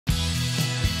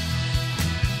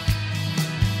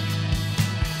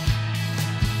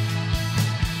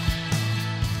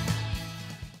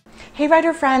Hey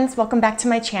writer friends, welcome back to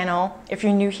my channel. If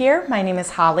you're new here, my name is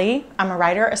Holly. I'm a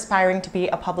writer aspiring to be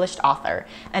a published author.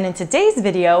 And in today's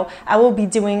video, I will be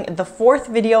doing the fourth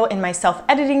video in my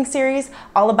self-editing series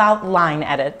all about line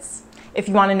edits. If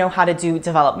you want to know how to do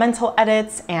developmental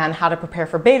edits and how to prepare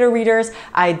for beta readers,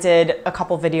 I did a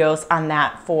couple videos on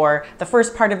that for the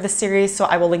first part of the series, so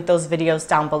I will link those videos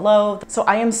down below. So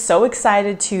I am so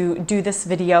excited to do this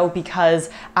video because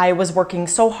I was working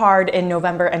so hard in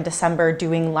November and December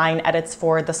doing line edits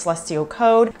for the Celestial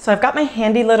Code. So I've got my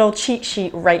handy little cheat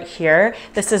sheet right here.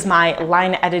 This is my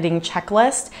line editing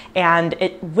checklist, and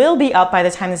it will be up by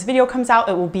the time this video comes out.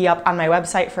 It will be up on my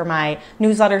website for my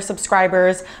newsletter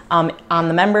subscribers. On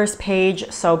the members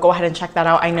page, so go ahead and check that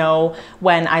out. I know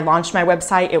when I launched my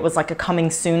website, it was like a coming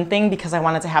soon thing because I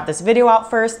wanted to have this video out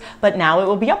first, but now it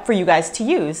will be up for you guys to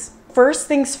use. First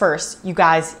things first, you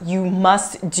guys, you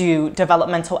must do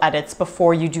developmental edits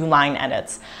before you do line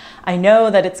edits. I know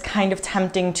that it's kind of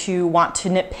tempting to want to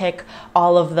nitpick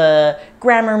all of the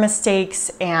grammar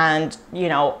mistakes and, you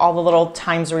know, all the little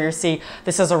times where you see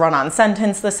this is a run-on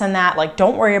sentence, this and that. Like,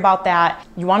 don't worry about that.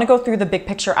 You want to go through the big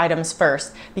picture items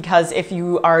first, because if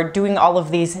you are doing all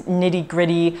of these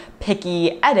nitty-gritty,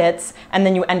 picky edits and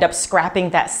then you end up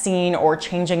scrapping that scene or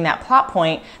changing that plot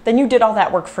point, then you did all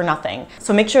that work for nothing.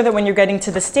 So make sure that when you're getting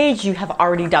to the stage, you have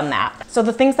already done that. So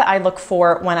the things that I look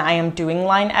for when I am doing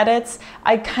line edits,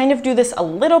 I kind of do this a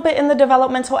little bit in the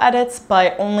developmental edits,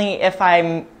 but only if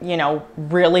I'm, you know,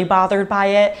 really bothered by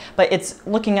it. But it's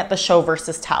looking at the show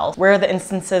versus tell. Where are the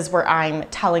instances where I'm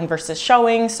telling versus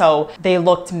showing? So they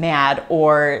looked mad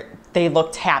or they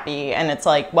looked happy, and it's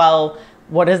like, well,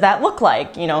 what does that look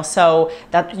like? You know, so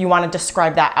that you want to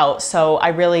describe that out. So I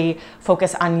really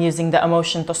focus on using the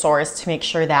emotion thesaurus to make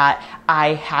sure that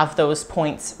I have those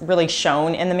points really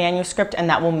shown in the manuscript, and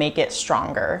that will make it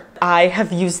stronger. I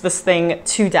have used this thing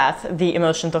to death, the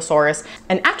emotion thesaurus.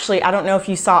 And actually, I don't know if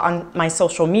you saw on my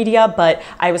social media, but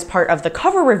I was part of the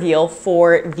cover reveal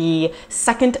for the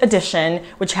second edition,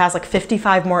 which has like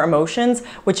 55 more emotions,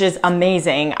 which is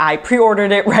amazing. I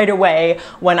pre-ordered it right away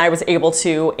when I was able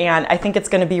to, and I think it's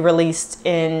going to be released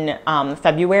in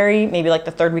February, maybe like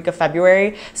the third week of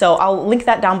February. So I'll link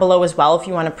that down below as well if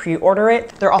you want to pre-order it.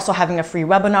 They're also having a free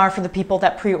webinar for the people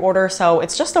that pre-order, so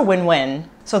it's just a win-win.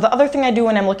 So the other thing I do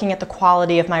when I'm looking at the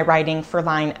quality of my writing for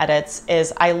line edits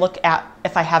is I look at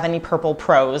if I have any purple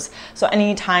prose. So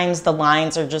any times the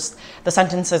lines are just, the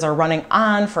sentences are running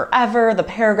on forever, the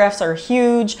paragraphs are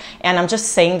huge, and I'm just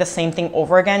saying the same thing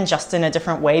over again, just in a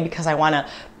different way because I want to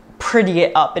pretty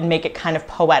it up and make it kind of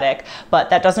poetic, but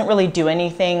that doesn't really do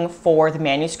anything for the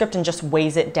manuscript and just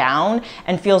weighs it down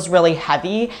and feels really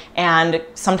heavy, and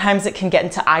sometimes it can get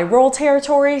into eye roll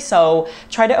territory. So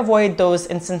try to avoid those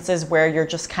instances where you're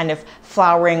just kind of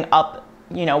flowering up,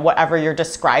 you know, whatever you're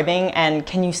describing, and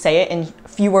can you say it in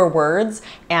fewer words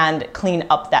and clean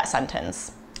up that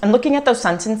sentence. And looking at those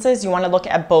sentences, you want to look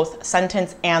at both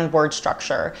sentence and word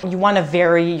structure. You want to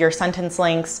vary your sentence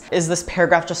lengths. Is this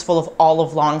paragraph just full of all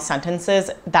of long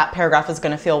sentences? That paragraph is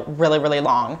going to feel really, really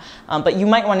long. But you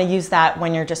might want to use that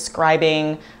when you're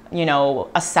describing, you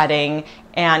know, a setting,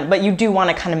 but you do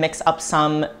want to kind of mix up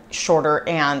some shorter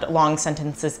and long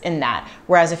sentences in that.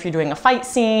 Whereas if you're doing a fight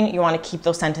scene, you want to keep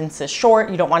those sentences short.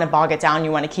 You don't want to bog it down.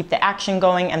 You want to keep the action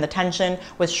going and the tension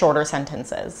with shorter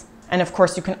sentences. And of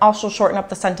course, you can also shorten up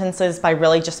the sentences by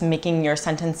really just making your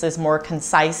sentences more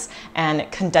concise and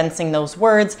condensing those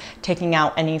words, taking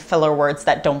out any filler words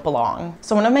that don't belong.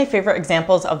 So one of my favorite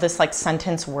examples of this like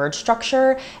sentence word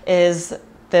structure is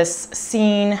this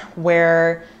scene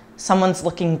where someone's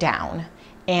looking down,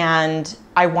 and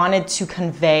I wanted to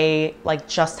convey like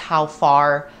just how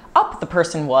far up the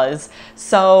person was.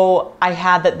 So I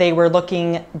had that they were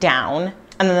looking down,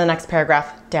 and then the next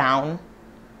paragraph, down,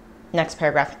 next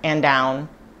paragraph, and down,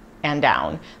 and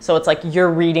down. So it's like you're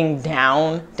reading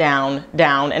down, down,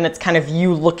 down, and it's kind of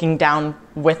you looking down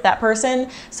with that person.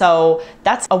 So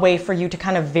that's a way for you to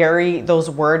kind of vary those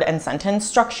word and sentence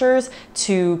structures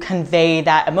to convey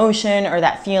that emotion or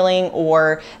that feeling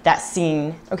or that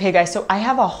scene. Okay guys, so I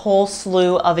have a whole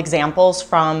slew of examples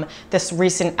from this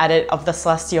recent edit of the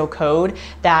Celestial Code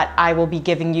that I will be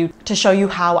giving you to show you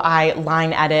how I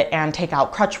line edit and take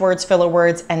out crutch words, filler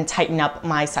words, and tighten up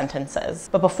my sentences.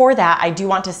 But before that, I do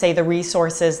want to say the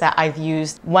resources that I've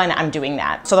used when I'm doing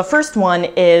that. So the first one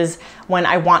is when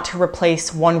I want to replace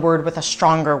one word with a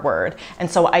stronger word. And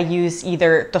so I use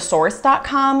either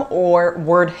thesaurus.com or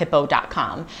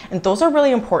wordhippo.com. And those are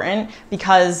really important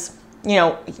because, you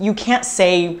know, you can't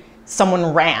say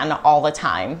someone ran all the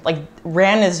time. Like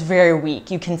ran is very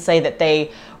weak. You can say that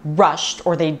they rushed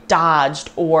or they dodged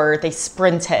or they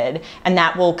sprinted, and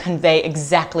that will convey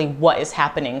exactly what is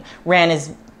happening. Ran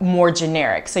is more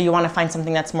generic. So you want to find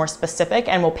something that's more specific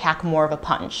and will pack more of a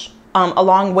punch.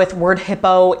 Along with Word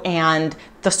Hippo and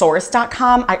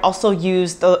thesaurus.com, I also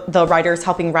use the Writers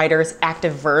Helping Writers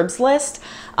Active Verbs list.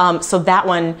 So that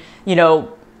one, you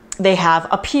know, they have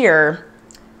appear.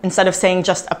 Instead of saying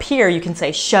just appear, you can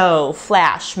say show,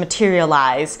 flash,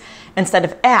 materialize. Instead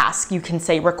of ask, you can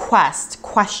say request,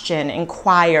 question,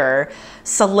 inquire,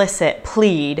 solicit,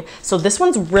 plead. So this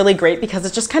one's really great because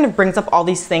it just kind of brings up all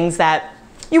these things that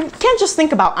you can't just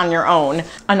think about on your own.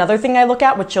 Another thing I look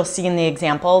at, which you'll see in the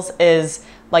examples, is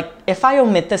like if I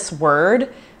omit this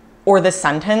word or this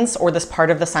sentence or this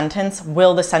part of the sentence,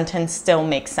 will the sentence still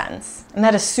make sense? And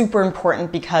that is super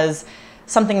important because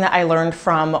something that I learned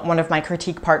from one of my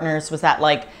critique partners was that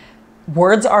like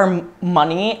words are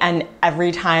money, and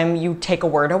every time you take a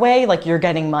word away, like you're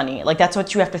getting money. Like that's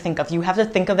what you have to think of. You have to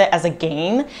think of it as a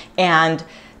game, and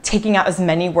taking out as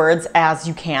many words as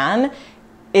you can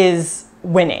is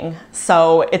winning.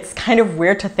 So it's kind of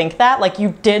weird to think that like you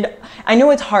did, I know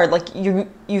it's hard, like you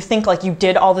think like you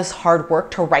did all this hard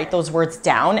work to write those words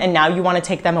down and now you want to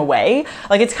take them away.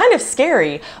 Like it's kind of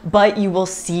scary, but you will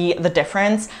see the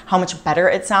difference, how much better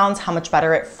it sounds, how much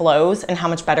better it flows, and how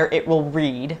much better it will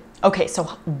read. Okay, so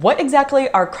what exactly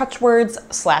are crutch words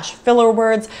 / filler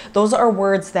words? Those are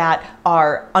words that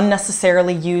are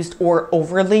unnecessarily used or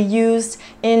overly used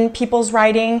in people's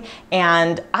writing.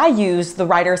 And I use the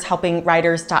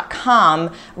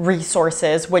WritersHelpingWriters.com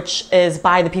resources, which is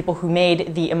by the people who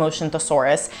made the Emotion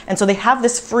Thesaurus. And so they have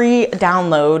this free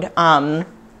download on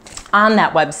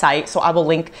that website. So I will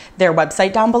link their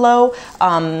website down below.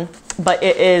 But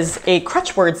it is a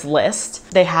crutch words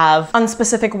list. They have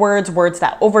unspecific words, words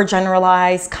that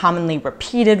overgeneralize, commonly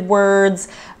repeated words,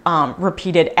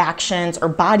 repeated actions or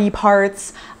body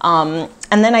parts. And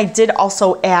then I did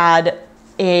also add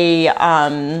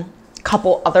a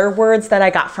couple other words that I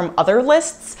got from other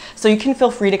lists. So you can feel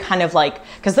free to kind of like,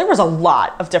 because there was a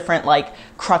lot of different like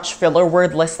crutch filler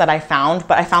word lists that I found,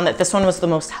 but I found that this one was the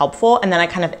most helpful, and then I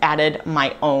kind of added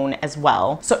my own as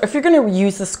well. So if you're going to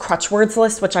use this crutch words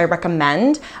list, which I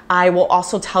recommend, I will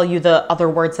also tell you the other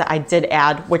words that I did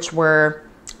add, which were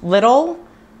little,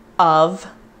 of,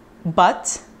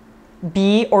 but,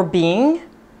 be or being,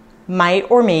 might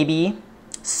or maybe,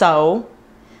 so,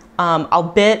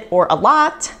 a bit or a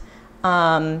lot,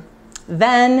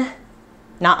 then,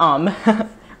 not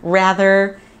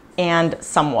rather, and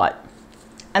somewhat.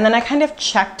 And then I kind of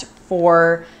checked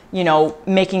for, you know,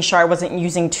 making sure I wasn't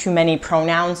using too many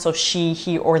pronouns, so she,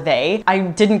 he, or they. I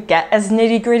didn't get as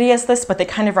nitty-gritty as this, but they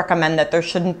kind of recommend that there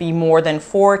shouldn't be more than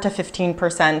 4 to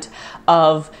 15%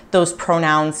 of those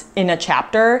pronouns in a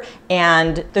chapter,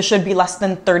 and there should be less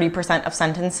than 30% of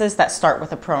sentences that start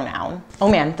with a pronoun. Oh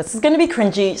man, this is gonna be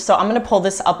cringy, so I'm gonna pull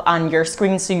this up on your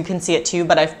screen so you can see it too,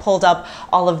 but I've pulled up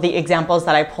all of the examples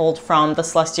that I pulled from the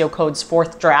Celestial Code's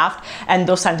 4th draft, and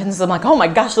those sentences, I'm like, oh my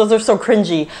gosh, those are so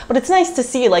cringy. But it's nice to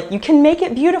see, like, you can make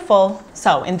it beautiful.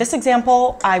 So in this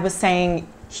example, I was saying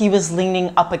he was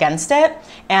leaning up against it,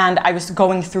 and I was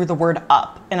going through the word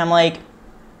up, and I'm like,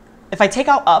 if I take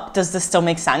out up, does this still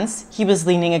make sense? He was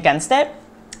leaning against it.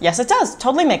 Yes, it does.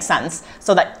 Totally makes sense.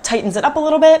 So that tightens it up a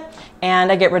little bit, and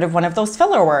I get rid of one of those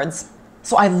filler words.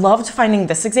 So I loved finding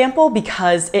this example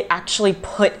because it actually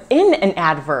put in an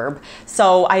adverb.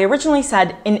 So I originally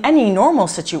said in any normal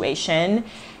situation,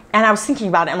 and I was thinking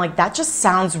about it, I'm like, that just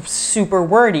sounds super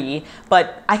wordy,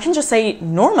 but I can just say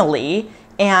normally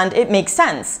and it makes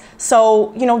sense.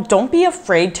 So, you know, don't be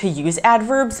afraid to use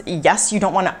adverbs. Yes, you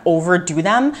don't want to overdo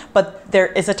them, but there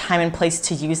is a time and place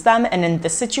to use them. And in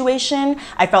this situation,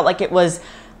 I felt like it was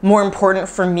more important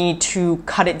for me to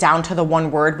cut it down to the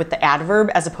one word with the adverb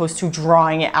as opposed to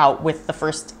drawing it out with the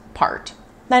first part.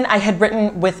 Then I had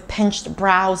written with pinched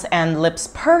brows and lips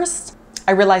pursed.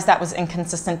 I realized that was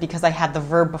inconsistent because I had the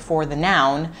verb before the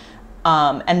noun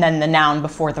and then the noun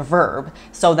before the verb.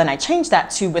 So then I changed that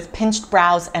to with pinched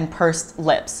brows and pursed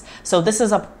lips. So this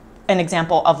is an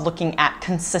example of looking at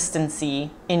consistency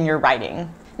in your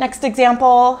writing. Next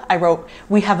example, I wrote,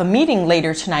 we have a meeting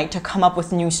later tonight to come up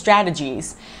with new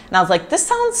strategies. And I was like, this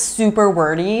sounds super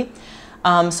wordy.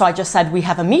 So I just said, we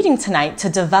have a meeting tonight to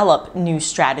develop new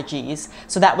strategies.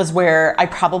 So that was where I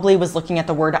probably was looking at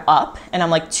the word up, and I'm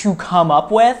like, to come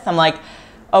up with. I'm like,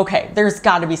 okay, there's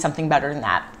got to be something better than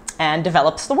that, and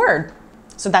develops the word.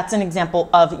 So that's an example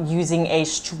of using a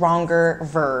stronger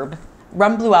verb.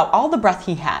 Rum blew out all the breath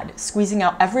he had, squeezing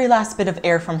out every last bit of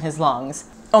air from his lungs.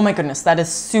 Oh my goodness, that is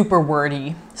super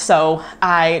wordy. So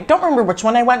I don't remember which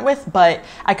one I went with, but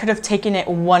I could have taken it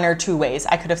one or two ways.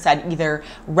 I could have said either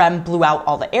Rem blew out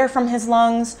all the air from his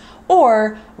lungs,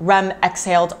 or Rem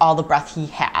exhaled all the breath he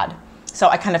had. So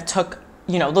I kind of took,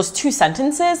 you know, those two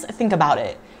sentences. Think about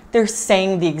it. They're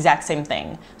saying the exact same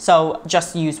thing. So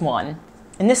just use one.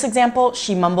 In this example,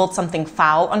 she mumbled something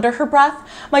foul under her breath.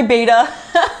 My beta,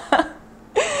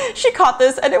 she caught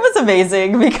this and it was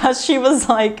amazing because she was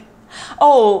like,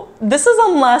 oh, this is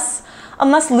unless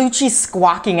Lucci's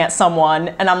squawking at someone.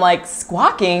 And I'm like,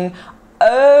 squawking?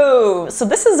 Oh, so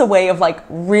this is a way of like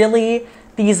really,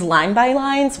 these line by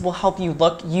lines will help you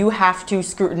look. You have to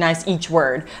scrutinize each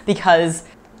word because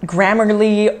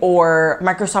Grammarly or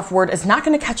Microsoft Word is not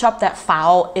going to catch up that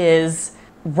foul is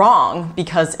wrong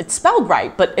because it's spelled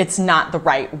right, but it's not the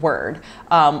right word.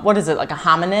 What is it, like a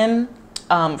homonym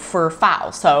for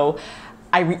foul? So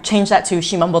I changed that to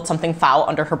she mumbled something foul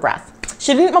under her breath.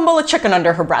 She didn't mumble a chicken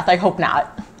under her breath, I hope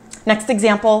not. Next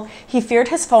example, he feared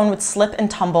his phone would slip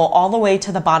and tumble all the way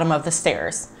to the bottom of the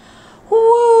stairs.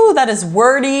 Woo, that is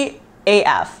wordy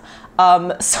AF.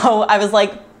 So I was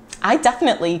like, I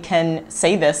definitely can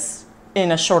say this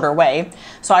in a shorter way.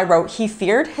 So I wrote, he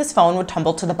feared his phone would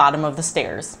tumble to the bottom of the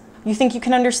stairs. You think you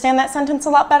can understand that sentence a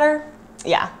lot better?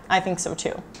 Yeah, I think so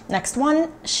too. Next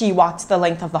one, she walked the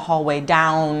length of the hallway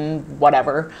down,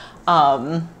 whatever.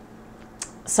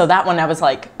 So that one I was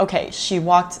like, okay, she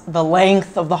walked the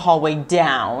length of the hallway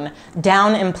down.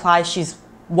 Down implies she's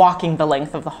walking the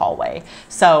length of the hallway.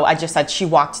 So I just said she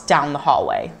walked down the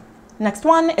hallway. Next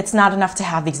one, it's not enough to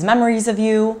have these memories of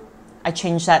you. I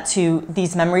changed that to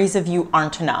these memories of you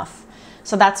aren't enough.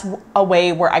 So that's a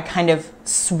way where I kind of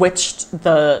switched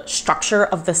the structure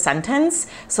of the sentence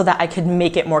so that I could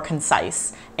make it more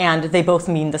concise, and they both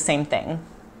mean the same thing.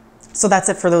 So that's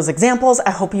it for those examples.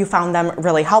 I hope you found them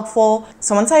really helpful.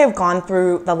 So once I have gone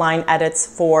through the line edits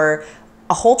for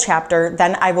a whole chapter,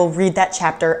 then I will read that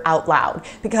chapter out loud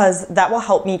because that will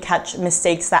help me catch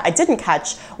mistakes that I didn't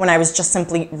catch when I was just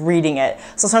simply reading it.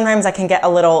 So sometimes I can get a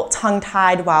little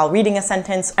tongue-tied while reading a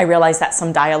sentence. I realize that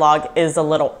some dialogue is a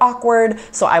little awkward,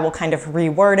 so I will kind of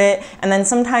reword it. And then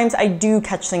sometimes I do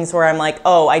catch things where I'm like,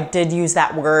 oh, I did use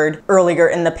that word earlier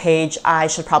in the page. I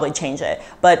should probably change it.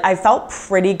 But I felt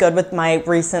pretty good with my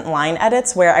recent line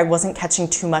edits where I wasn't catching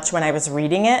too much when I was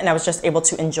reading it and I was just able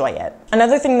to enjoy it.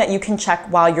 Another thing that you can check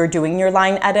while you're doing your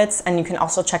line edits, and you can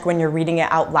also check when you're reading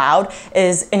it out loud,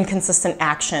 is inconsistent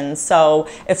actions. So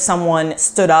if someone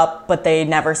stood up but they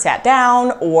never sat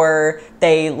down, or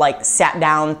they like sat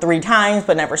down 3 times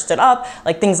but never stood up,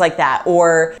 like things like that,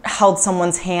 or held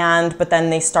someone's hand but then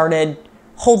they started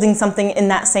holding something in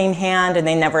that same hand and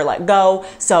they never let go.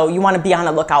 So you want to be on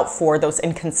a lookout for those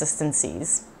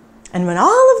inconsistencies. And when all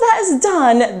of that is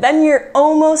done, then you're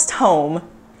almost home.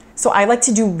 So I like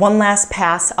to do one last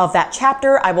pass of that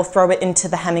chapter. I will throw it into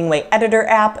the Hemingway editor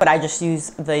app, but I just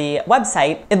use the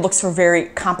website. It looks for very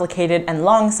complicated and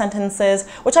long sentences,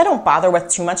 which I don't bother with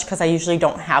too much because I usually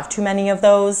don't have too many of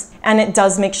those. And it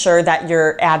does make sure that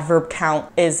your adverb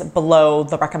count is below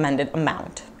the recommended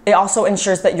amount. It also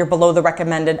ensures that you're below the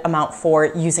recommended amount for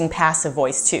using passive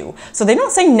voice too. So they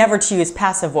don't say never to use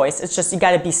passive voice, it's just you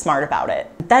gotta be smart about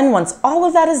it. Then once all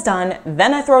of that is done,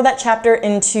 then I throw that chapter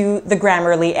into the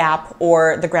Grammarly app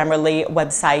or the Grammarly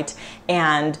website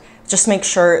and just make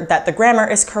sure that the grammar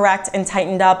is correct and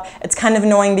tightened up. It's kind of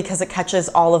annoying because it catches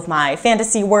all of my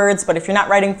fantasy words, but if you're not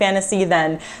writing fantasy,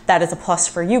 then that is a plus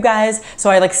for you guys. So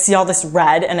I like see all this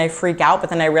red and I freak out, but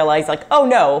then I realize like, oh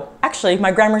no, actually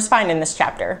my grammar's fine in this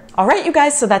chapter. All right, you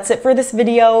guys, so that's it for this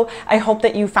video. I hope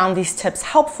that you found these tips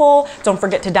helpful. Don't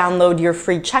forget to download your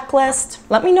free checklist.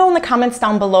 Let me know in the comments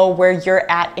down below where you're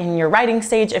at in your writing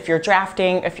stage, if you're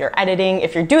drafting, if you're editing,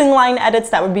 if you're doing line edits,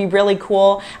 that would be really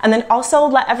cool. And then also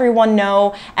let everyone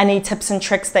know any tips and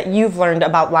tricks that you've learned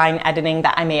about line editing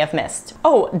that I may have missed.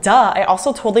 Oh, duh, I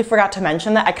also totally forgot to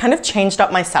mention that I kind of changed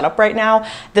up my setup right now.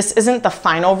 This isn't the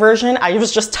final version. I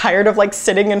was just tired of like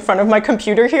sitting in front of my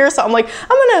computer here, so I'm like,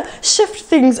 I'm gonna shift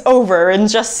things over and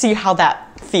just see how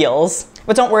that feels.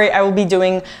 But don't worry, I will be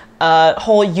doing a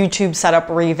whole YouTube setup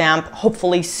revamp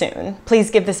hopefully soon. Please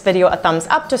give this video a thumbs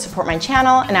up to support my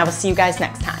channel, and I will see you guys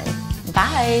next time.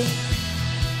 Bye!